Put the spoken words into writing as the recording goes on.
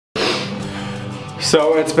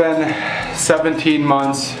So it's been 17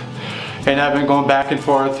 months and I've been going back and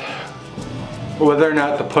forth whether or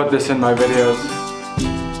not to put this in my videos.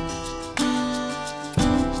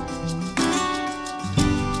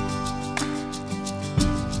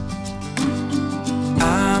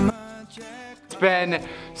 It's been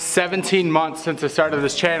 17 months since I started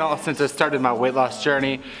this channel, since I started my weight loss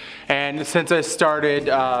journey, and since I started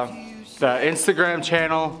the Instagram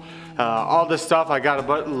channel. All this stuff. I got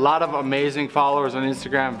a lot of amazing followers on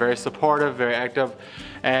Instagram, very supportive, very active,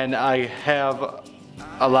 and I have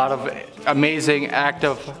a lot of amazing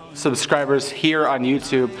active subscribers here on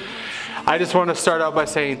YouTube. I just want to start out by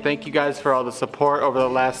saying thank you guys for all the support over the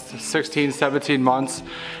last 16, 17 months.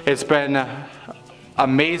 It's been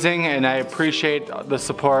amazing and I appreciate the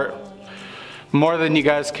support more than you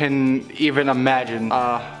guys can even imagine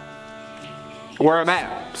where I'm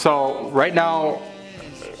at. So right now,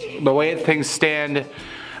 the way things stand,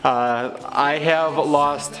 I have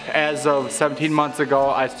lost, as of 17 months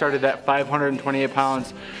ago, I started at 528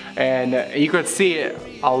 pounds, and you could see it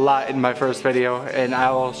a lot in my first video, and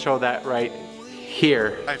I will show that right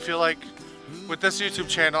here. I feel like with this YouTube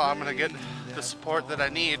channel, I'm gonna get the support that I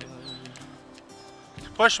need to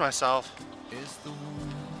push myself.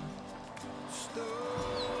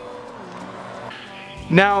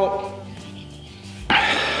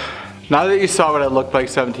 Now that you saw what I looked like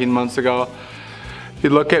 17 months ago, you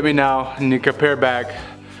look at me now and you compare back.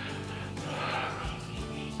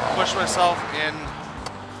 Push myself in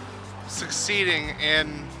succeeding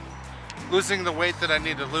in losing the weight that I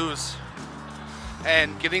need to lose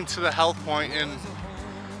and getting to the health point in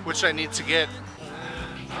which I need to get.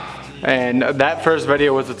 And that first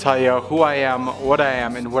video was to tell you who I am,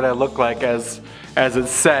 and what I look like, as it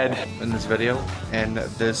said in this video and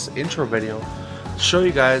this intro video, show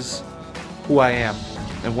you guys who I am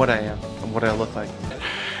and what I look like.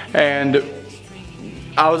 And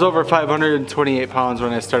I was over 528 pounds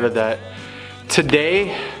when I started that.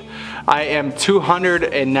 Today I am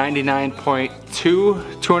 299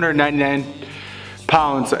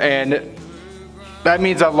 pounds, and that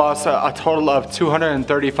means I've lost a total of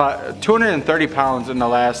 230 pounds in the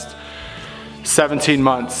last 17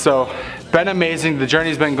 months. So been amazing. The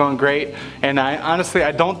journey's been going great, and honestly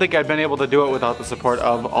I don't think I've been able to do it without the support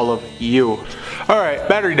of all of you. Alright,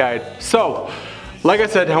 battery died. So like I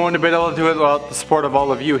said, I wouldn't have been able to do it without the support of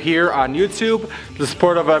all of you here on YouTube, the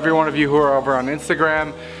support of every one of you who are over on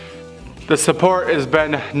Instagram. The support has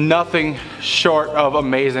been nothing short of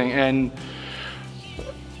amazing, and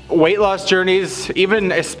weight loss journeys,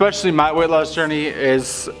 even especially my weight loss journey,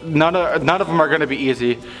 is none of them are going to be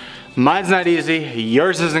easy. Mine's not easy,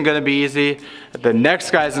 yours isn't going to be easy, the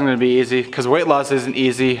next guy's isn't going to be easy, because weight loss isn't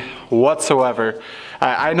easy whatsoever.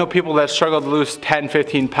 I know people that struggle to lose 10,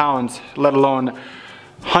 15 pounds, let alone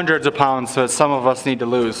hundreds of pounds that some of us need to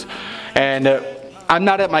lose. And I'm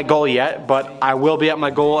not at my goal yet, but I will be at my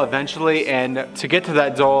goal eventually, and to get to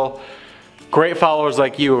that goal, great followers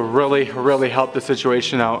like you really helped the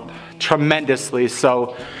situation out tremendously.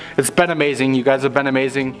 So it's been amazing. You guys have been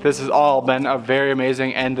amazing. This has all been very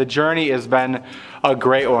amazing, and the journey has been a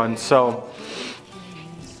great one. So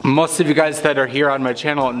most of you guys that are here on my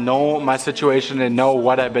channel know my situation and know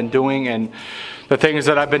what I've been doing and the things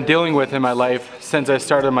that I've been dealing with in my life since I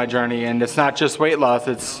started my journey. And it's not just weight loss,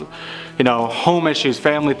 it's, you know, home issues,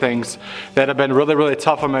 family things that have been really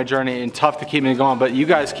tough on my journey and tough to keep me going. But you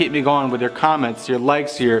guys keep me going with your comments, your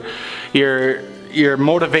likes, your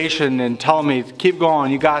motivation, and telling me keep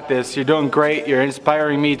going, you got this, you're doing great, you're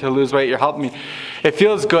inspiring me to lose weight, you're helping me. It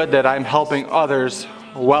feels good that I'm helping others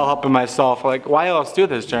while helping myself. Like, why else do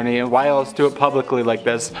this journey, and why else do it publicly like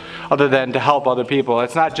this other than to help other people?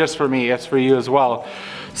 It's not just for me, it's for you as well.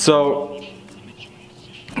 So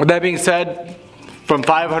with that being said, from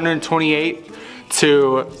 528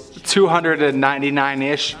 to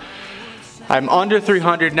 299-ish, I'm under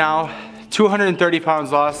 300 now, 230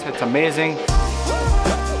 pounds lost. It's amazing.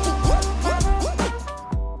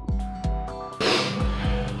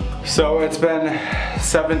 So it's been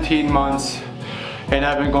 17 months and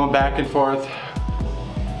I've been going back and forth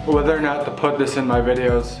whether or not to put this in my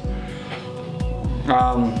videos.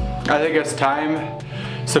 I think it's time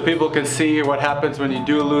so people can see what happens when you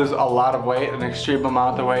do lose a lot of weight, an extreme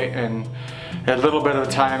amount of weight, and a little bit of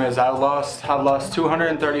time. As I've lost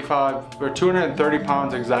 235 or 230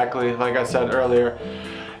 pounds exactly, like I said earlier.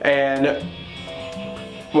 And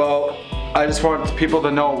well, I just want people to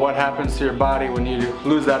know what happens to your body when you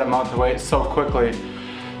lose that amount of weight so quickly.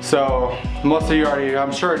 So most of you already,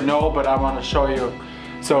 I'm sure, know, but I want to show you.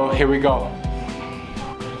 So here we go.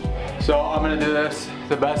 So I'm gonna do this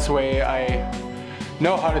the best way I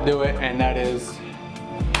know how to do it, and that is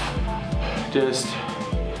just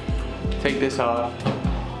take this off.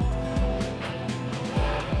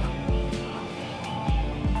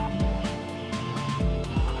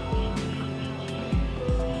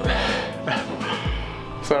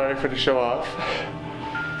 Sorry for the show off.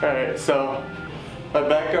 Alright, so my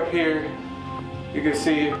back up here, you can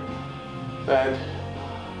see that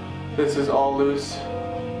this is all loose.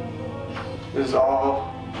 This is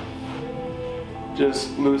all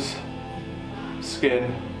just loose skin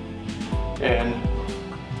and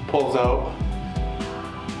pulls out.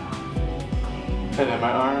 And then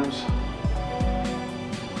my arms.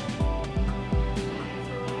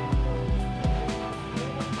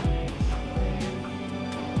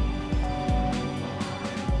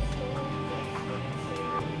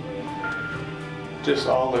 Just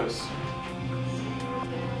all loose.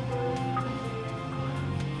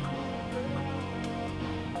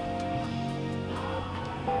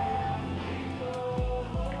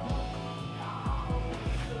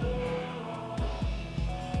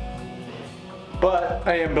 But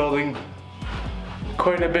I am building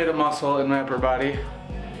quite a bit of muscle in my upper body.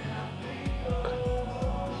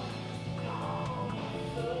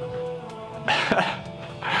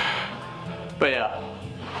 But yeah.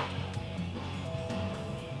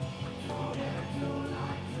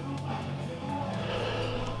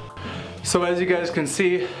 So as you guys can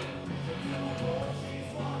see,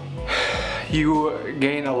 you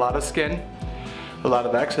gain a lot of skin, a lot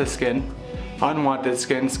of excess skin, unwanted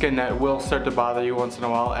skin, skin that will start to bother you once in a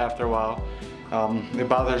while, after a while. It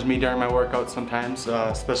bothers me during my workouts sometimes,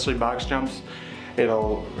 especially box jumps.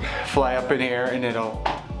 It'll fly up in the air and it'll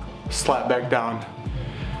slap back down.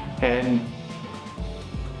 And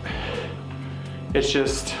it's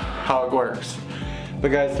just how it works.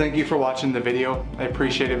 But guys, thank you for watching the video. I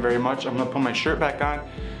appreciate it very much. I'm gonna put my shirt back on.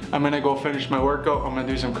 I'm gonna go finish my workout. I'm gonna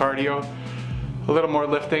do some cardio, a little more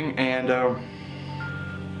lifting, and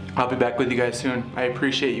I'll be back with you guys soon. I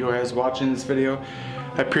appreciate you guys watching this video.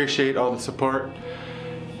 I appreciate all the support.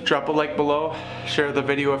 Drop a like below, share the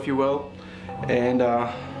video if you will. And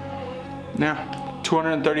yeah,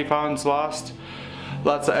 230 pounds lost.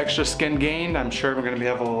 Lots of extra skin gained. I'm sure we're gonna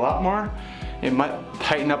have a lot more. It might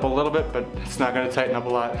tighten up a little bit, but it's not gonna tighten up a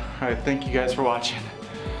lot. All right, thank you guys for watching.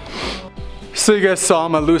 So you guys saw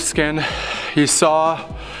my loose skin. You saw,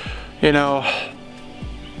 you know,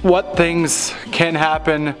 what things can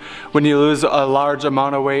happen when you lose a large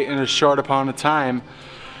amount of weight in a short amount of time.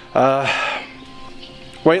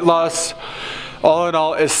 Weight loss, all in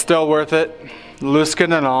all, is still worth it, loose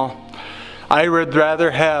skin and all. I would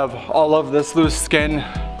rather have all of this loose skin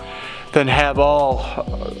than have all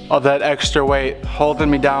of that extra weight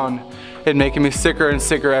holding me down and making me sicker and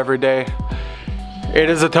sicker every day. It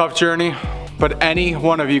is a tough journey, but any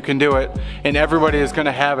one of you can do it, and everybody is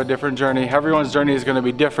gonna have a different journey. Everyone's journey is gonna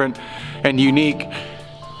be different and unique,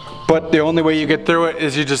 but the only way you get through it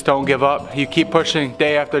is you just don't give up. You keep pushing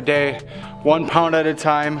day after day, 1 pound at a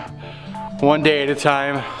time, 1 day at a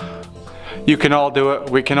time. You can all do it,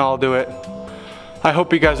 we can all do it. I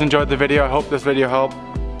hope you guys enjoyed the video. I hope this video helped.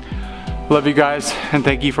 Love you guys, and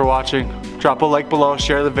thank you for watching. Drop a like below,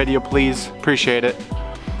 share the video please, appreciate it.